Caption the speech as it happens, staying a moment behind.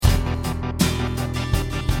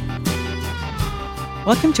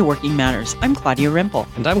Welcome to Working Matters. I'm Claudia Rempel.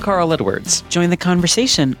 And I'm Carl Edwards. Join the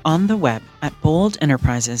conversation on the web at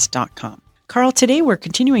boldenterprises.com. Carl, today we're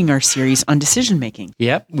continuing our series on decision making.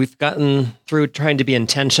 Yep, we've gotten through trying to be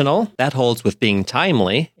intentional. That holds with being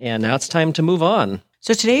timely. And now it's time to move on.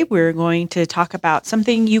 So today we're going to talk about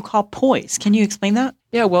something you call poise. Can you explain that?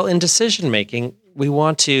 Yeah, well, in decision making, we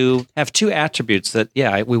want to have two attributes that,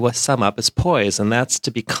 we will sum up as poise, and that's to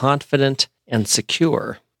be confident and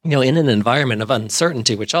secure. In an environment of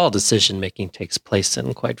uncertainty, which all decision-making takes place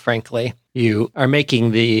in, quite frankly, you are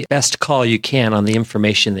making the best call you can on the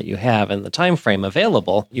information that you have and the time frame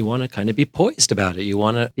available. You want to kind of be poised about it. You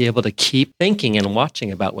want to be able to keep thinking and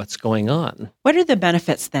watching about what's going on. What are the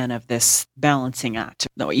benefits then of this balancing act,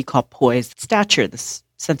 what you call poise, stature, this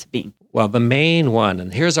sense of being? Well, the main one,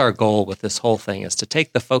 and here's our goal with this whole thing, is to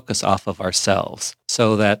take the focus off of ourselves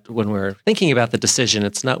so that when we're thinking about the decision,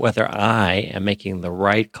 it's not whether I am making the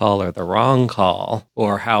right call or the wrong call,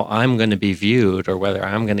 or how I'm going to be viewed, or whether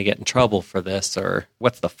I'm going to get in trouble for this, or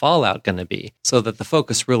what's the fallout going to be, so that the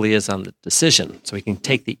focus really is on the decision, so we can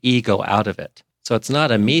take the ego out of it. So it's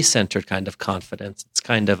not a me-centered kind of confidence. It's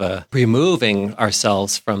kind of a removing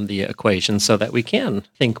ourselves from the equation so that we can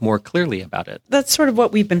think more clearly about it. That's sort of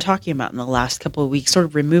what we've been talking about in the last couple of weeks, sort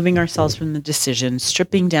of removing ourselves from the decision,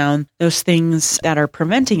 stripping down those things that are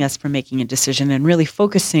preventing us from making a decision and really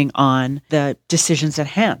focusing on the decisions at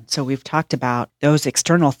hand. So we've talked about those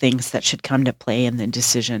external things that should come to play in the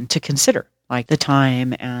decision to consider, like the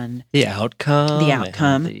time and the outcome.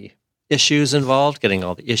 And the issues involved, getting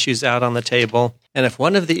all the issues out on the table. And if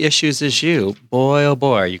one of the issues is you, boy, oh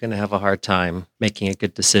boy, you're going to have a hard time making a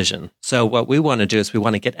good decision. So what we want to do is we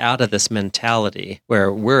want to get out of this mentality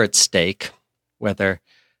where we're at stake, whether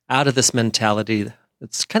out of this mentality,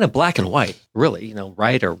 it's kind of black and white, really,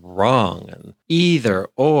 right or wrong, and either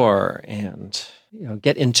or, and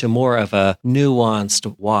get into more of a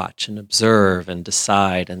nuanced watch and observe and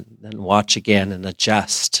decide and then watch again and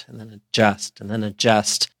adjust and then adjust and then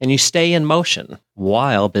adjust. And you stay in motion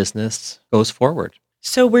while business goes forward.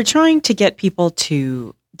 So we're trying to get people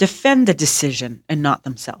to defend the decision and not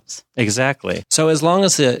themselves. Exactly. So as long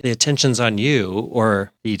as the attention's on you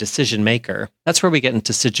or the decision maker, that's where we get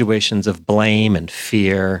into situations of blame and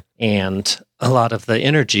fear, and a lot of the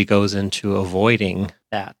energy goes into avoiding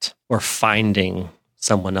that or finding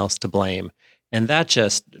someone else to blame. And that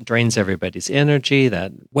just drains everybody's energy,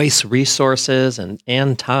 that wastes resources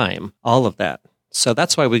and time, all of that. So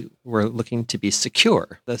that's why we're looking to be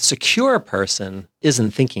secure. The secure person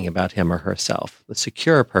isn't thinking about him or herself. The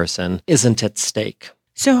secure person isn't at stake.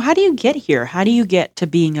 So how do you get here? How do you get to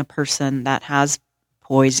being a person that has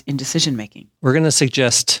poise in decision making? We're going to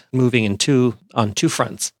suggest moving on two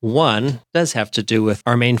fronts. One does have to do with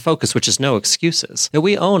our main focus, which is no excuses. That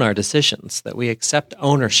we own our decisions, that we accept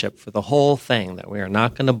ownership for the whole thing, that we are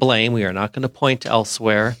not going to blame, we are not going to point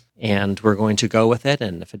elsewhere, and we're going to go with it.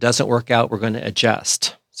 And if it doesn't work out, we're going to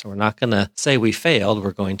adjust. So we're not going to say we failed,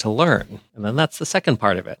 we're going to learn. And then that's the second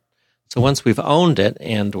part of it. So once we've owned it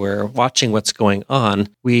and we're watching what's going on,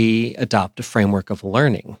 we adopt a framework of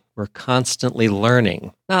learning. We're constantly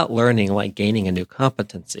learning, not learning like gaining a new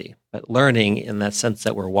competency, but learning in that sense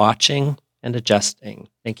that we're watching and adjusting,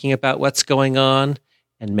 thinking about what's going on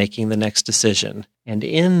and making the next decision. And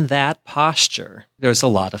in that posture, there's a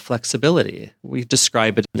lot of flexibility. We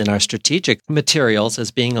describe it in our strategic materials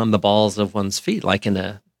as being on the balls of one's feet, like in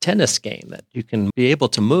a tennis game, that you can be able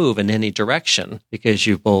to move in any direction because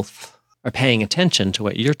you both are paying attention to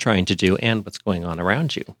what you're trying to do and what's going on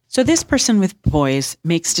around you. So this person with poise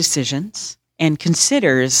makes decisions and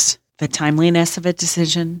considers the timeliness of a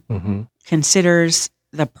decision, considers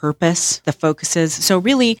the purpose, the focuses. So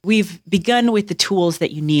really, we've begun with the tools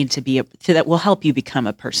that you need that will help you become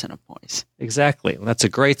a person of poise. Exactly. That's a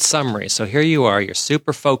great summary. So here you are, you're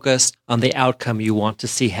super focused on the outcome you want to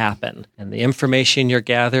see happen. And the information you're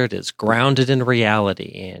gathered is grounded in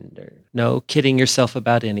reality, and there's no kidding yourself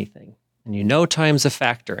about anything. And time's a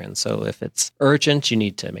factor. And so if it's urgent, you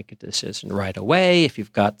need to make a decision right away. If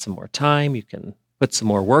you've got some more time, you can put some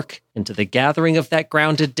more work into the gathering of that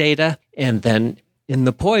grounded data. And then in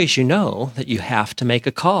the poise, that you have to make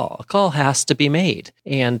a call. A call has to be made.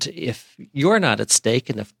 And if you're not at stake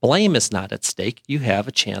and if blame is not at stake, you have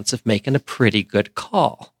a chance of making a pretty good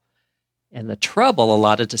call. And the trouble a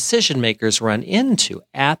lot of decision makers run into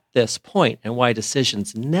at this point, and why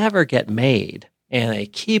decisions never get made and they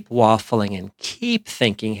keep waffling and keep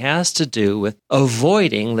thinking, has to do with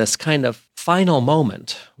avoiding this kind of final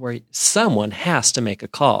moment where someone has to make a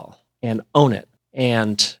call and own it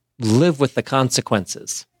and live with the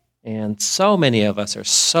consequences. And so many of us are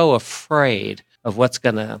so afraid of what's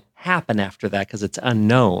going to happen after that because it's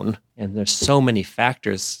unknown and there's so many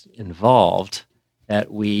factors involved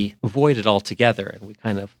that we avoid it altogether and we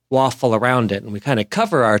kind of waffle around it and we kind of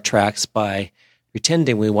cover our tracks by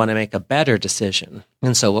pretending we want to make a better decision.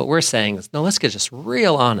 And so what we're saying is, no, let's get just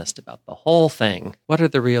real honest about the whole thing. What are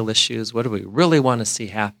the real issues? What do we really want to see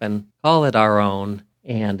happen? Call it our own.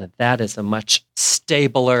 And that is a much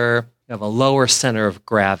stabler, you have a lower center of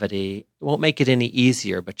gravity. It won't make it any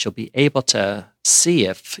easier, but you'll be able to see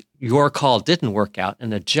if your call didn't work out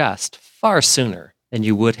and adjust far sooner than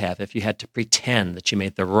you would have if you had to pretend that you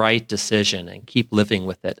made the right decision and keep living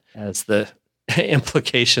with it as the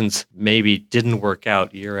implications maybe didn't work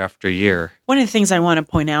out year after year. One of the things I want to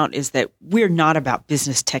point out is that we're not about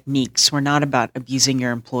business techniques. We're not about abusing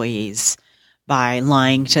your employees by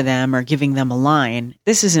lying to them or giving them a line.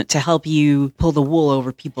 This isn't to help you pull the wool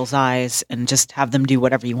over people's eyes and just have them do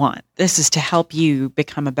whatever you want. This is to help you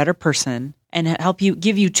become a better person and help you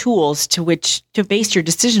give you tools to base your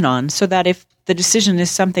decision on so that if the decision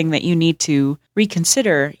is something that you need to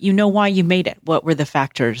reconsider, you know why you made it. What were the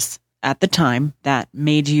factors at the time that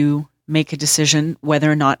made you make a decision,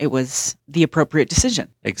 whether or not it was the appropriate decision.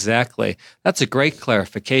 Exactly. That's a great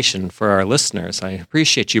clarification for our listeners. I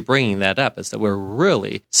appreciate you bringing that up, is that we're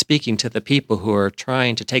really speaking to the people who are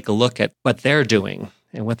trying to take a look at what they're doing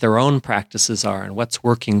and what their own practices are and what's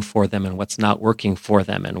working for them and what's not working for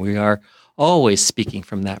them. And we are always speaking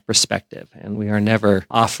from that perspective. And we are never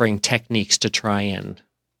offering techniques to try and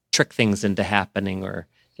trick things into happening or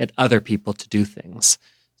get other people to do things.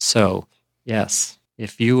 So, yes,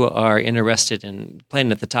 if you are interested in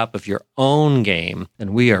playing at the top of your own game,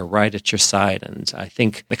 then we are right at your side. And I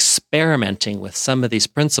think experimenting with some of these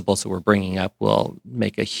principles that we're bringing up will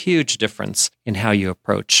make a huge difference in how you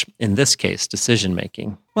approach, in this case,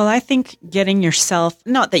 decision-making. Well, I think getting yourself,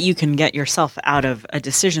 not that you can get yourself out of a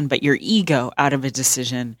decision, but your ego out of a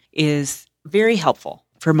decision is very helpful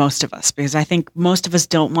for most of us, because I think most of us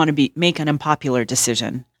don't want to make an unpopular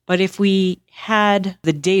decision. But if we had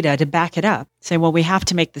the data to back it up, say, well, we have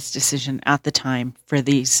to make this decision at the time for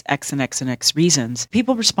these X and X and X reasons,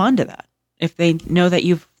 people respond to that if they know that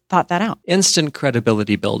you've thought that out. Instant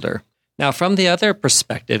credibility builder. Now, from the other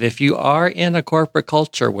perspective, if you are in a corporate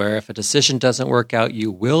culture where if a decision doesn't work out,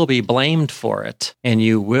 you will be blamed for it and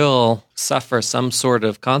you will suffer some sort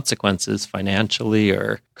of consequences financially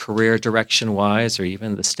or career direction-wise or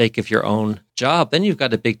even the stake of your own job, then you've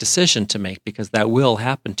got a big decision to make because that will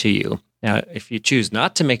happen to you. Now, if you choose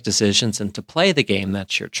not to make decisions and to play the game,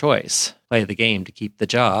 that's your choice. Play the game to keep the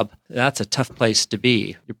job. That's a tough place to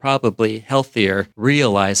be. You're probably healthier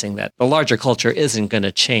realizing that the larger culture isn't going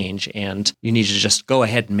to change and you need to just go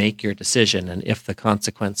ahead and make your decision. And if the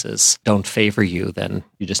consequences don't favor you, then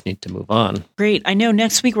you just need to move on. Great. I know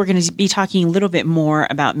next week we're going to be talking a little bit more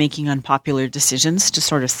about making unpopular decisions to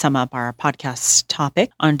sort of sum up our podcast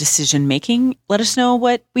topic on decision making. Let us know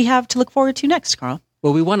what we have to look forward to next, Carl.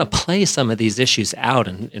 Well, we want to play some of these issues out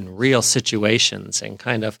in real situations and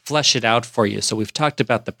kind of flesh it out for you. So we've talked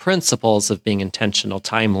about the principles of being intentional,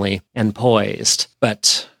 timely, and poised.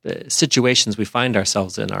 But the situations we find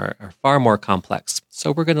ourselves in are far more complex.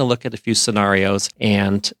 So we're going to look at a few scenarios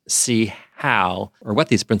and see how or what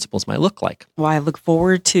these principles might look like. Well, I look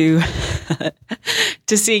forward to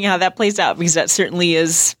to seeing how that plays out, because that certainly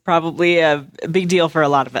is probably a big deal for a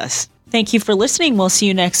lot of us. Thank you for listening. We'll see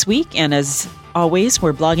you next week. And as always,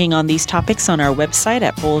 we're blogging on these topics on our website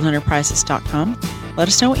at boldenterprises.com. Let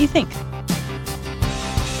us know what you think.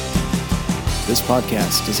 This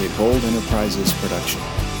podcast is a Bold Enterprises production.